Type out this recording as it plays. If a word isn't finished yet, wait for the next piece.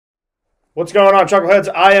What's going on, Chuckleheads?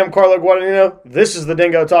 I am Carlo Guadagnino. This is the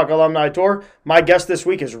Dingo Talk Alumni Tour. My guest this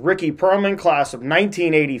week is Ricky Perlman, class of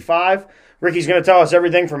 1985. Ricky's going to tell us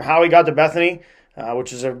everything from how he got to Bethany,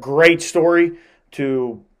 which is a great story,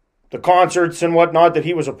 to the concerts and whatnot that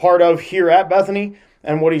he was a part of here at Bethany,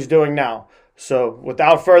 and what he's doing now. So,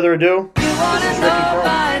 without further ado, this is Ricky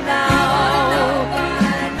Perlman.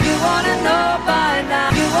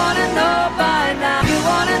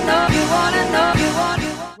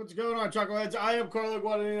 What's going on, Chuckleheads? I am Carlo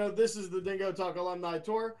Guadagnino. This is the Dingo Talk Alumni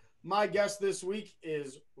Tour. My guest this week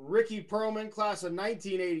is Ricky Perlman, class of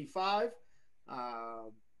 1985.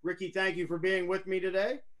 Ricky, thank you for being with me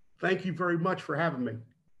today. Thank you very much for having me.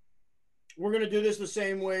 We're going to do this the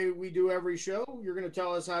same way we do every show. You're going to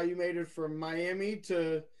tell us how you made it from Miami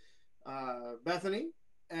to Bethany,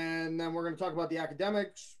 and then we're going to talk about the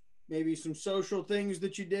academics, maybe some social things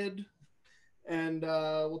that you did, and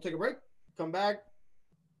we'll take a break, come back,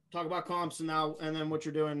 talk about comps and then what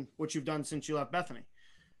you're doing, what you've done since you left Bethany.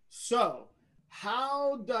 So,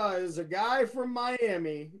 how does a guy from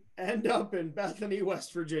Miami end up in Bethany,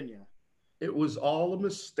 West Virginia? It was all a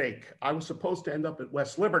mistake. I was supposed to end up at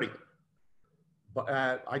West Liberty,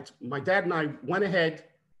 but my dad and I went ahead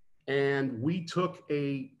and we took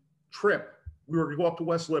a trip. We were going to go up to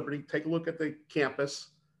West Liberty, take a look at the campus,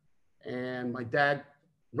 and my dad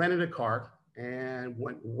rented a car and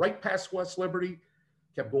went right past West Liberty,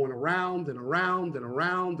 kept going around and around and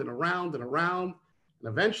around and around and around. And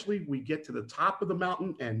eventually we get to the top of the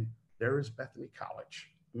mountain and there is Bethany College.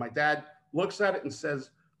 My dad looks at it and says,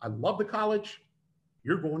 "I love the college.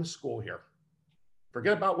 You're going to school here.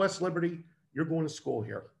 Forget about West Liberty. You're going to school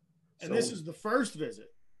here." And so, this is the first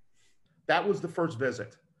visit. That was the first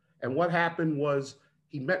visit. And what happened was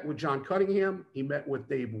he met with John Cunningham. He met with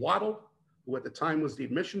Dave Waddle, who at the time was the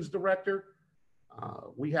admissions director.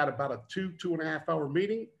 We had about a 2.5 hour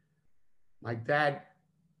meeting. My dad,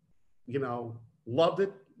 loved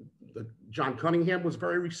it. John Cunningham was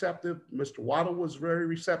very receptive. Mr. Waddle was very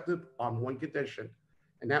receptive on one condition.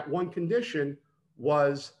 And that one condition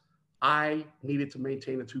was I needed to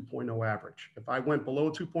maintain a 2.0 average. If I went below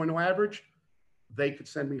a 2.0 average, they could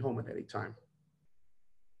send me home at any time.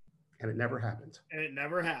 And it never happened.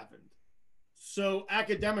 So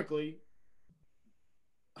academically,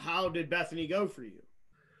 how did Bethany go for you?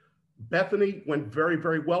 Bethany went very,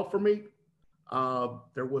 very well for me.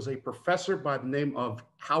 There was a professor by the name of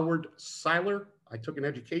Howard Seiler. I took an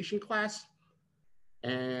education class,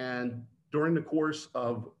 and during the course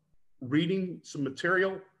of reading some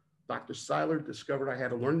material, Dr. Seiler discovered I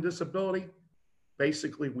had a learning disability.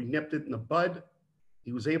 Basically, we nipped it in the bud.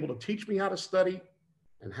 He was able to teach me how to study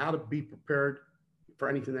and how to be prepared for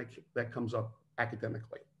anything that comes up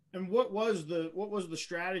academically. And what was the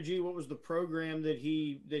strategy? What was the program that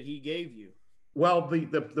he gave you? Well,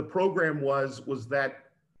 the program was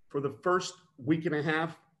that for the first week and a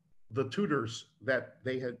half, the tutors that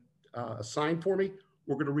they had assigned for me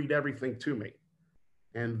were going to read everything to me.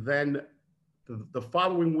 And then the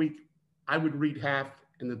following week, I would read half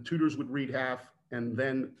and the tutors would read half. And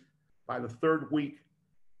then by the third week,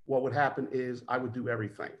 what would happen is I would do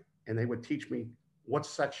everything. And they would teach me what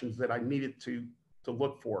sections that I needed to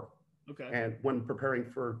look for. Okay. And when preparing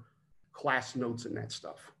for class notes and that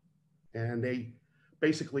stuff. And they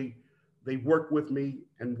worked with me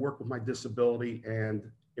and worked with my disability,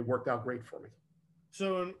 and it worked out great for me.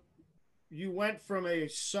 So you went from a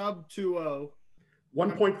sub 2.0,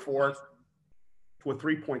 1.4 to a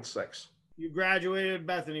 3.6. You graduated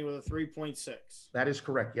Bethany with a 3.6. That is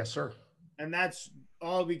correct. Yes, sir. And that's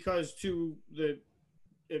all because to the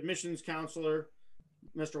admissions counselor,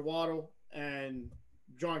 Mr. Waddle, and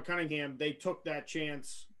John Cunningham, they took that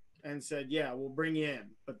chance and said, "Yeah, we'll bring you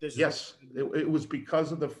in." But it was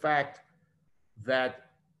because of the fact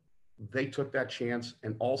that they took that chance,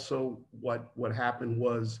 and also what happened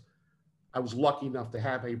was I was lucky enough to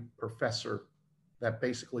have a professor that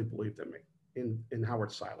basically believed in me, in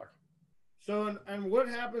Howard Seiler. So, and what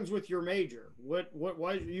happens with your major? What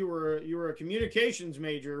you were a communications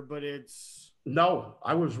major, but it's no,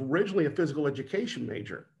 I was originally a physical education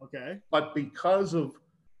major. Okay, but because of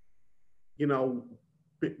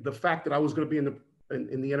the fact that I was going to be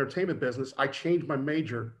in the entertainment business, I changed my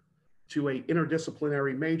major to a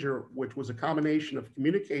interdisciplinary major, which was a combination of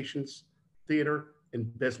communications, theater,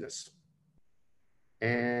 and business.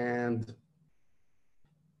 And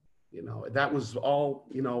that was all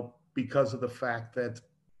because of the fact that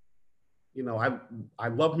I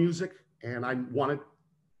love music, and I wanted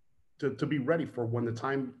to be ready for when the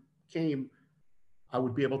time came. I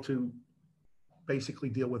would be able to basically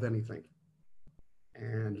deal with anything.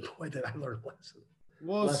 And boy, did I learn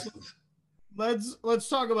lessons. let's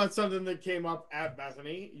talk about something that came up at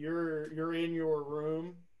Bethany. You're in your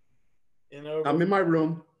room in I'm over. in my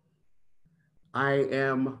room. I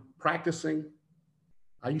am practicing.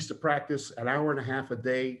 I used to practice an hour and a half a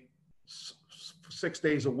day, 6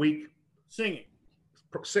 days a week, Singing.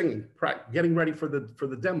 singing, getting ready for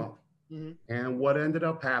the demo. Mm-hmm. And what ended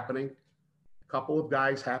up happening, a couple of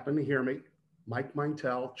guys happened to hear me, Mike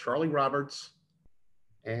Mintel, Charlie Roberts,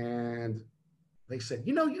 and they said,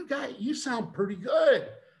 you sound pretty good.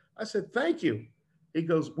 I said, thank you. He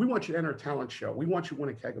goes, we want you to enter a talent show. We want you to win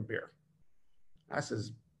a keg of beer. I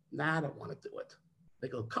says, nah, I don't want to do it. They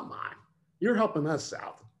go, come on, you're helping us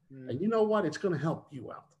out. And you know what? It's going to help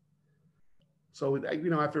you out. So,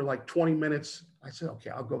 after like 20 minutes, I said, okay,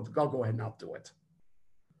 I'll go ahead and I'll do it.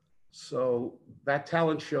 So that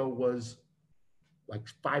talent show was like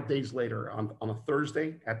 5 days later on a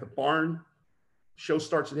Thursday at the barn. Show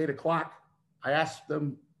starts at 8 o'clock. I asked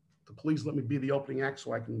them to please let me be the opening act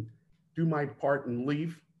so I can do my part and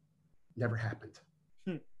leave. Never happened.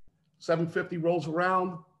 7:50 rolls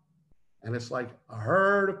around, and it's like a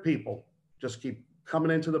herd of people just keep coming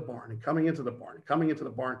into the barn and coming into the barn and coming into the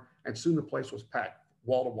barn, and soon the place was packed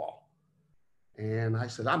wall to wall. And I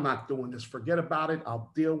said, I'm not doing this. Forget about it.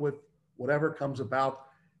 I'll deal with whatever comes about.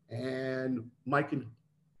 And Mike and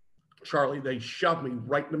Charlie, they shoved me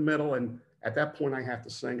right in the middle. And at that point, I have to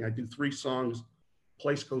sing. I do 3 songs.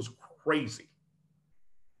 Place goes crazy.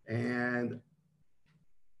 And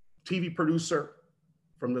TV producer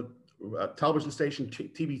from the television station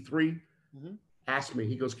TV3 asked me,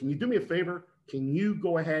 he goes, can you do me a favor? Can you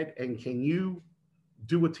go ahead and can you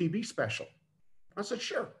do a TV special? I said,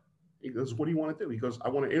 sure. He goes, what do you want to do? He goes, I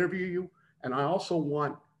want to interview you, and I also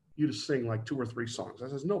want you to sing like 2 or 3 songs. I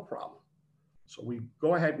says, no problem. So we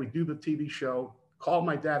go ahead, we do the TV show, called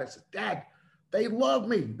my dad. I said, Dad, they love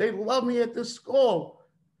me. They love me at this school.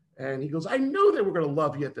 And he goes, I knew they were going to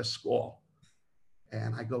love you at this school.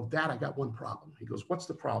 And I go, Dad, I got one problem. He goes, what's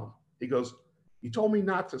the problem? He goes, you told me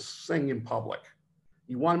not to sing in public.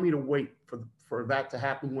 You wanted me to wait for that to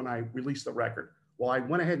happen when I released the record. Well, I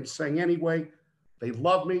went ahead and sang anyway. They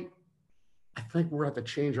love me. I think we're going to have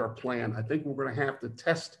to change our plan. I think we're going to have to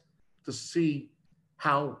test to see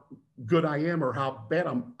how good I am or how bad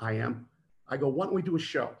I am. I go, why don't we do a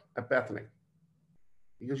show at Bethany?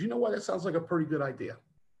 He goes, you know what? That sounds like a pretty good idea.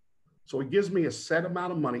 So he gives me a set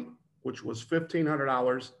amount of money, which was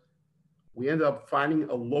 $1,500. We ended up finding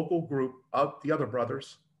a local group of the other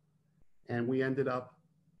brothers, and we ended up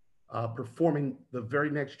performing the very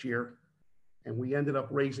next year, and we ended up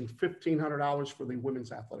raising $1,500 for the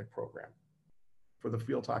women's athletic program, for the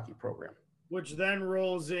field hockey program. Which then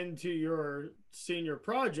rolls into your senior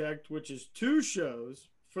project, which is 2 shows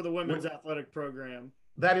for the women's athletic program.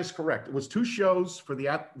 That is correct. It was 2 shows for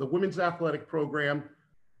the women's athletic program,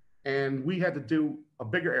 and we had to do a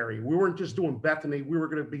bigger area. We weren't just doing Bethany. We were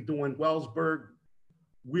going to be doing Wellsburg,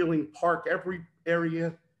 Wheeling Park, every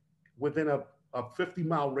area within a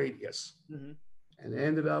 50-mile radius. And it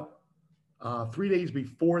ended up 3 days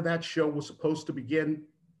before that show was supposed to begin.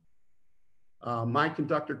 My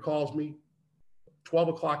conductor calls me, 12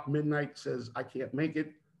 o'clock midnight, says, I can't make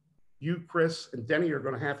it. You, Chris, and Denny are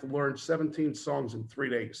going to have to learn 17 songs in 3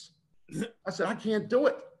 days. I said, I can't do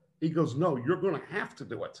it. He goes, no, you're going to have to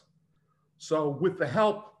do it. So with the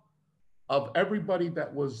help of everybody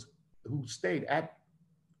who stayed at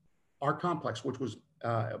our complex, which was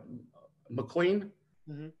McLean,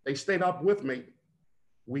 they stayed up with me.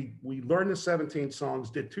 We learned the 17 songs,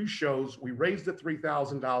 did 2 shows. We raised the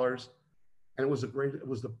 $3,000, and it was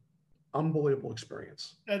the unbelievable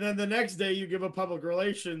experience. And then the next day you give a public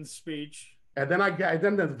relations speech. And then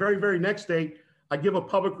the very, very next day, I give a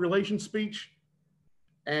public relations speech.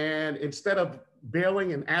 And instead of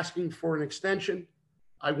bailing and asking for an extension,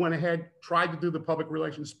 I went ahead, tried to do the public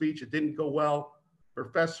relations speech. It didn't go well.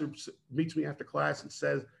 Professor meets me after class and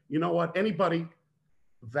says, you know what, anybody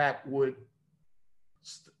that would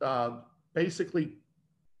basically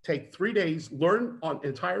take 3 days, learn an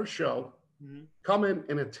entire show, come in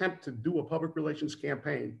and attempt to do a public relations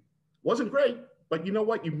campaign. Wasn't great, but you know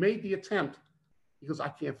what? You made the attempt. He goes, I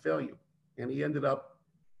can't fail you. And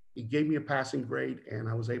he gave me a passing grade, and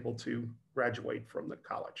I was able to graduate from the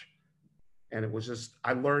college. And it was just,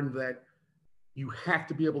 I learned that you have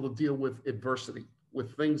to be able to deal with adversity,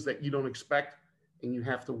 with things that you don't expect, and you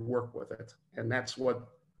have to work with it. And that's what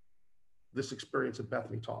this experience at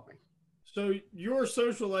Bethany taught me. So your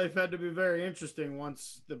social life had to be very interesting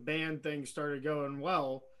once the band thing started going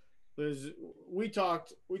well, because we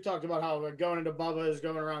talked about how going into Bubba's,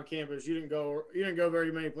 going around campus, you didn't go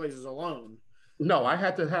very many places alone. No, I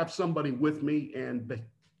had to have somebody with me, and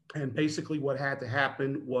basically what had to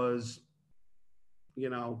happen was you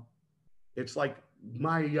know, it's like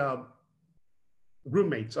my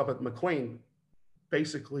roommates up at McLean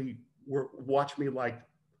basically watched me like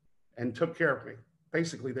and took care of me.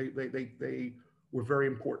 Basically, they were very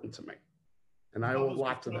important to me, and I owe a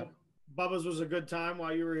lot to them. Bubba's was a good time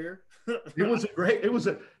while you were here. It was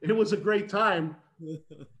a great time,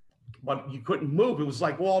 but you couldn't move. It was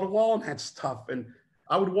like wall to wall and that stuff. And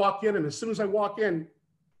I would walk in, and as soon as I walk in,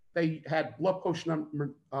 they had Love Potion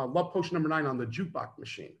number 9 on the jukebox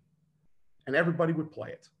machine, and everybody would play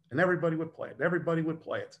it, and everybody would play it, and everybody would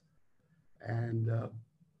play it. And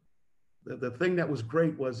the thing that was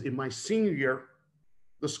great was in my senior year,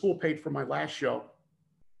 the school paid for my last show.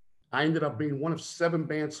 I ended up being one of 7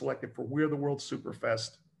 bands selected for We're the World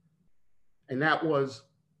Superfest. And that was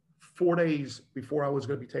 4 days before I was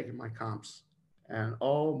going to be taking my comps. And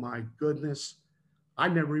oh my goodness, I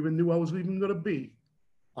never even knew I was even going to be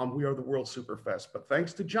on We Are the World Superfest. But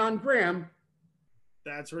thanks to John Graham,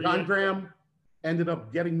 John Graham ended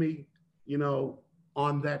up getting me, you know,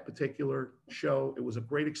 on that particular show. It was a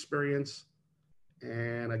great experience.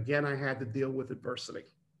 And again, I had to deal with adversity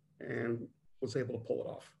and was able to pull it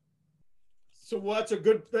off. So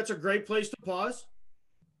that's a great place to pause.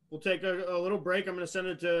 We'll take a little break. I'm going to send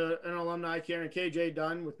it to an alumni, Karen KJ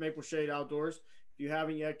Dunn with Maple Shade Outdoors. If you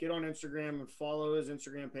haven't yet, get on Instagram and follow his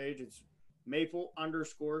Instagram page. It's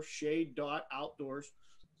maple_shade.outdoors.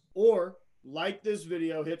 Or like this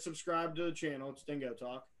video, hit subscribe to the channel. It's Dingo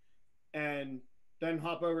Talk. And then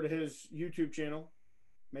hop over to his YouTube channel,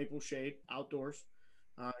 Maple Shade Outdoors.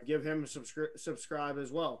 Give him a subscribe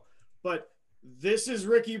as well. But this is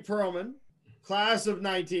Ricky Perlman, class of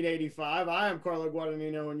 1985. I am Carlo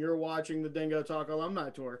Guadagnino, and you're watching the Dingo Talk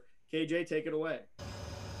Alumni Tour. KJ, take it away.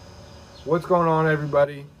 What's going on,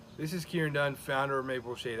 everybody? This is Kieran Dunn, founder of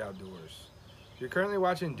Maple Shade Outdoors. You're currently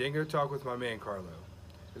watching Dingo Talk with my man Carlo.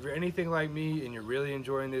 If you're anything like me and you're really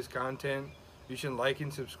enjoying this content, you should like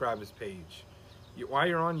and subscribe his page. While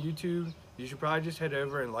you're on YouTube, you should probably just head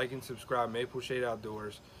over and like and subscribe Maple Shade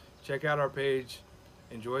Outdoors. Check out our page,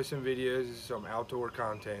 enjoy some videos, some outdoor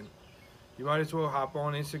content. You might as well hop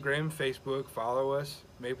on Instagram, Facebook, follow us,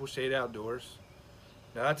 Maple Shade Outdoors.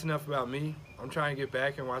 Now that's enough about me. I'm trying to get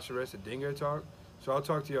back and watch the rest of Dingo Talk, so I'll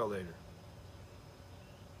talk to y'all later.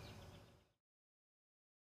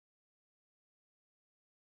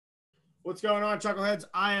 What's going on, Chuckleheads?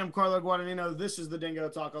 I am Carlo Guadagnino. This is the Dingo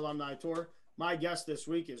Talk Alumni Tour. My guest this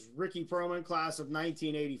week is Ricky Perlman, class of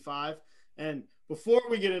 1985. And before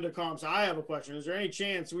we get into comps, I have a question. Is there any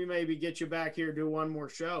chance we maybe get you back here to do one more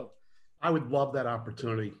show? I would love that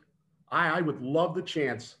opportunity. I would love the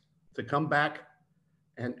chance to come back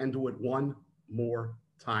and do it one more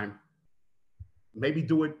time. Maybe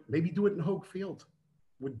do it in Hogue Field.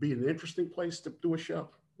 Would be an interesting place to do a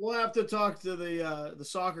show. We'll have to talk to the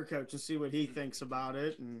soccer coach and see what he thinks about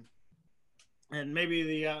it, and maybe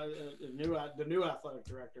the new athletic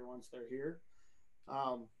director once they're here.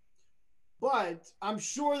 But I'm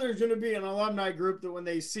sure there's going to be an alumni group that when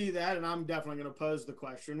they see that, and I'm definitely going to pose the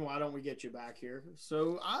question, why don't we get you back here?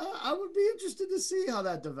 So I would be interested to see how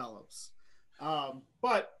that develops.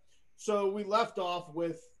 But so we left off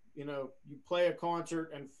with, you play a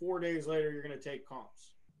concert and 4 days later you're going to take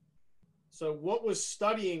comps. So what was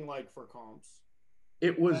studying like for comps?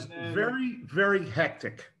 It was very, very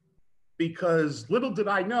hectic because little did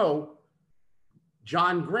I know,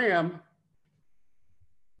 John Graham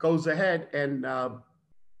goes ahead and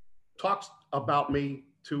talks about me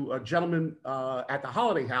to a gentleman at the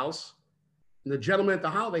Holiday House. And the gentleman at the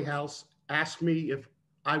Holiday House asked me if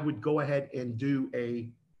I would go ahead and do a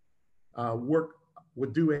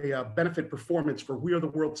benefit performance for We Are the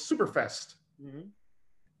World Superfest. Mm-hmm.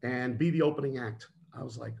 And be the opening act. I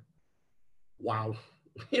was like, wow,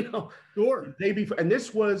 Sure. The day before, and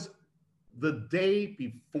this was the day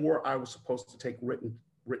before I was supposed to take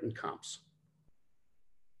written comps.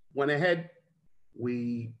 Went ahead,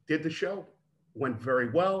 we did the show, went very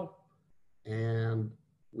well, and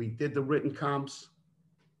we did the written comps.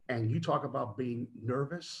 And you talk about being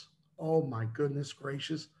nervous. Oh my goodness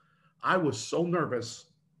gracious. I was so nervous.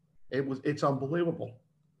 It's unbelievable.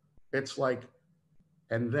 It's like,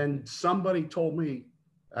 and then somebody told me,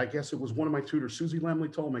 I guess it was one of my tutors, Susie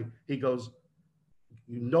Lemley, told me, he goes,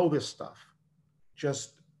 you know this stuff.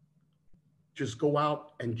 Just go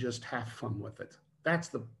out and just have fun with it. That's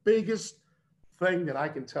the biggest thing that I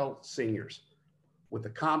can tell seniors with the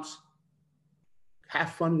comps.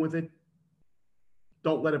 Have fun with it.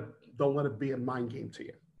 Don't let it be a mind game to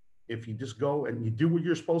you. If you just go and you do what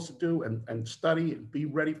you're supposed to do and study and be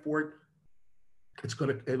ready for it,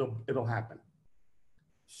 it'll happen.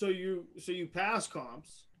 So you pass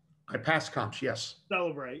comps. I pass comps, yes.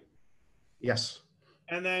 Celebrate. Yes.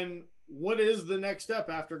 And then what is the next step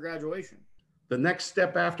after graduation? The next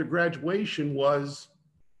step after graduation was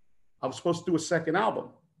I was supposed to do a second album.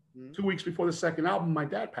 2 weeks before the second album, my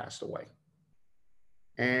dad passed away.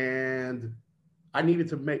 And I needed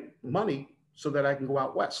to make money so that I can go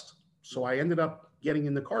out west. So I ended up getting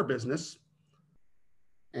in the car business.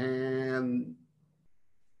 And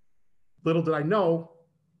little did I know,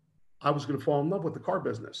 I was going to fall in love with the car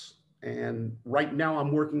business. And right now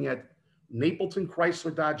I'm working at Napleton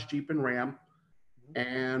Chrysler Dodge Jeep and Ram.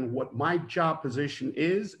 And what my job position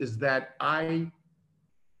is that I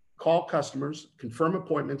call customers, confirm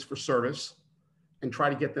appointments for service, and try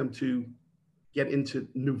to get them to get into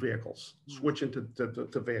new vehicles, switch into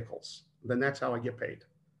to vehicles. Then that's how I get paid.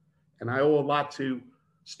 And I owe a lot to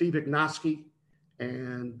Steve Ignoski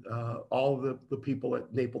and all the people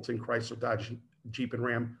at Napleton Chrysler Dodge Jeep and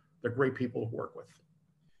Ram. They're great people to work with.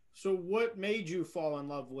 So what made you fall in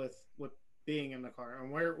love with being in the car,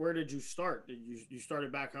 and where did you start? Did you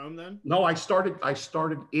started back home then? No, I started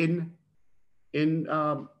in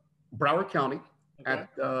Broward County, okay,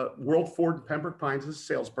 at World Ford in Pembroke Pines as a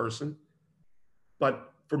salesperson.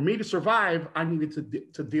 But for me to survive, I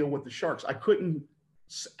needed to deal with the sharks. I couldn't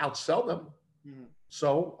outsell them. Mm-hmm.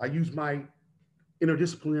 So I used my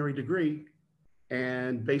interdisciplinary degree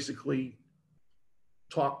and basically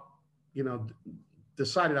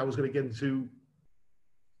decided I was going to get into,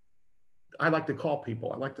 I like to call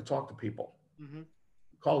people. I like to talk to people. Mm-hmm.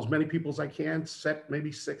 Call as many people as I can, set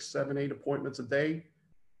maybe 6, 7, 8 appointments a day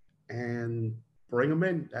and bring them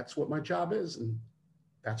in. That's what my job is. And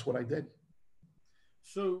that's what I did.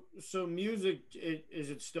 So music, is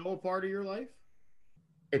it still a part of your life?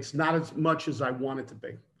 It's not as much as I want it to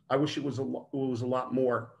be. I wish it was a lot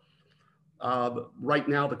more. Right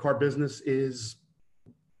now, the car business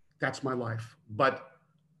that's my life. But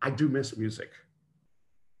I do miss music.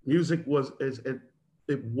 Music was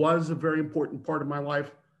a very important part of my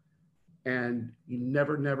life, and you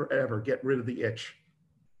never, ever get rid of the itch.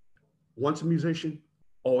 Once a musician,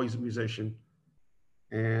 always a musician.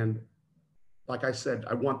 And like I said,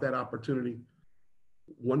 I want that opportunity.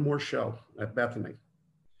 One more show at Bethany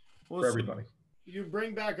for everybody. You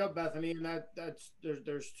bring back up Bethany, and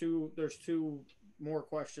there's two more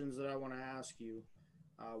questions that I want to ask you.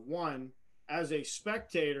 One, as a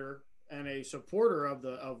spectator and a supporter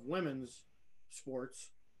of women's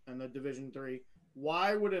sports and the Division III,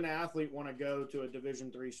 why would an athlete want to go to a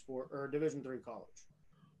Division III sport or a Division III college?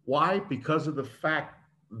 Why? Because of the fact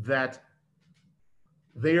that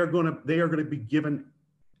they are going to be given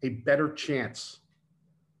a better chance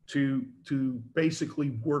to basically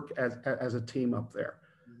work as a team up there.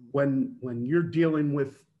 Mm-hmm. When you're dealing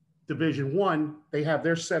with Division I, they have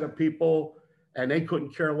their set of people, and they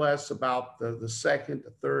couldn't care less about the second,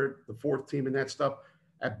 the third, the fourth team and that stuff.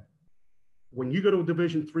 When you go to a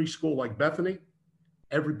Division III school like Bethany,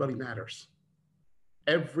 everybody matters.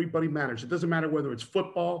 Everybody matters. It doesn't matter whether it's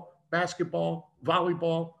football, basketball,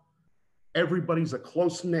 volleyball. Everybody is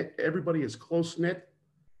close knit,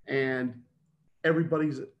 and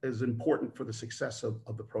everybody's is important for the success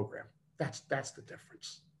of the program. That's the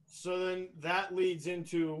difference. So then that leads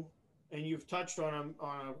into, and you've touched on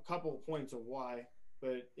a couple of points of why,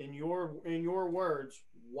 but in your words,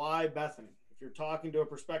 why Bethany? If you're talking to a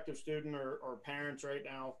prospective student or parents right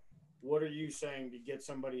now, what are you saying to get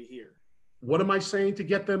somebody here? What am I saying to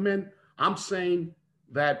get them in? I'm saying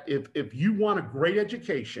that if you want a great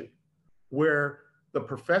education where the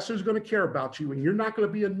professor is going to care about you and you're not going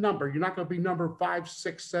to be a number, you're not going to be number 5,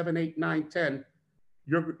 6, 7, 8, 9, 10.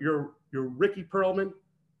 You're Ricky Perlman.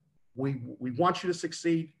 We want you to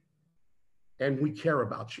succeed, and we care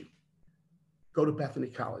about you. Go to Bethany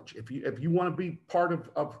College. If you want to be part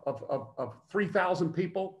of 3,000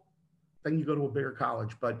 people, then you go to a bigger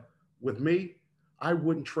college. But with me, I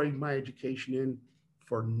wouldn't trade my education in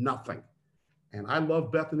for nothing. And I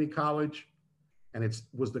love Bethany College, and it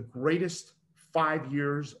was the greatest 5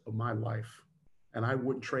 years of my life, and I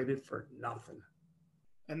wouldn't trade it for nothing.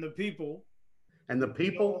 And the people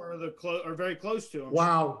are very close to them.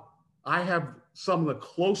 Wow. I have some of the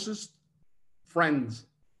closest friends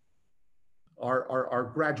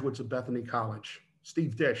are graduates of Bethany College.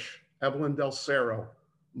 Steve Dish, Evelyn Del Cerro,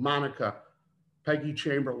 Monica, Peggy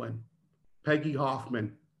Chamberlain, Peggy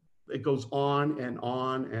Hoffman. It goes on and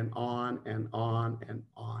on and on and on and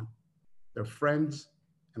on. They're friends,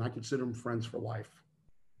 and I consider them friends for life.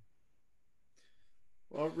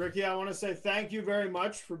 Well, Ricky, I want to say thank you very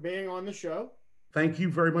much for being on the show. Thank you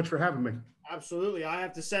very much for having me. Absolutely. I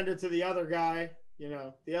have to send it to the other guy,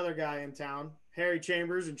 the other guy in town, Harry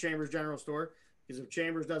Chambers and Chambers General Store, because if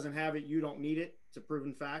Chambers doesn't have it, you don't need it. It's a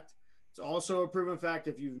proven fact. It's also a proven fact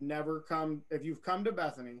if you've come to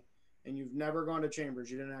Bethany and you've never gone to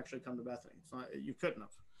Chambers, you didn't actually come to Bethany. It's not, you couldn't have.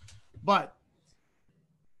 But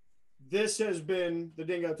this has been the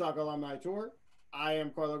Dingo Talk Alumni Tour. I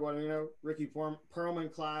am Carlo Guadagnino, Ricky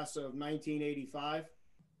Perlman, class of 1985.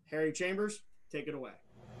 Harry Chambers, take it away.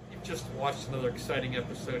 You've just watched another exciting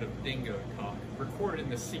episode of Dingo Talk, recorded in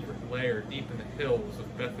the secret lair deep in the hills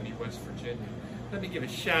of Bethany, West Virginia. Let me give a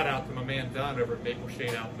shout out to my man Don over at Maple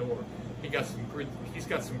Shade Outdoor. He's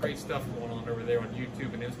got some great stuff going on over there on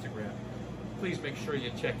YouTube and Instagram. Please make sure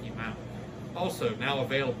you check him out. Also, now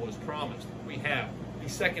available as promised, we have the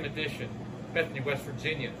second edition Bethany, West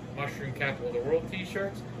Virginia Mushroom Capital of the World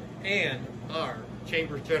t-shirts and our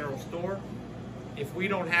Chambers General Store. If we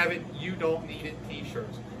don't have it, you don't need it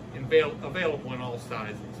t-shirts. Available in all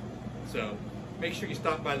sizes. So make sure you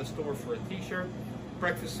stop by the store for a t-shirt,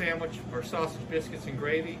 breakfast sandwich, or sausage, biscuits, and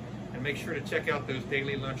gravy, and make sure to check out those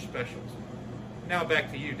daily lunch specials. Now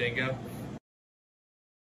back to you, Dingo.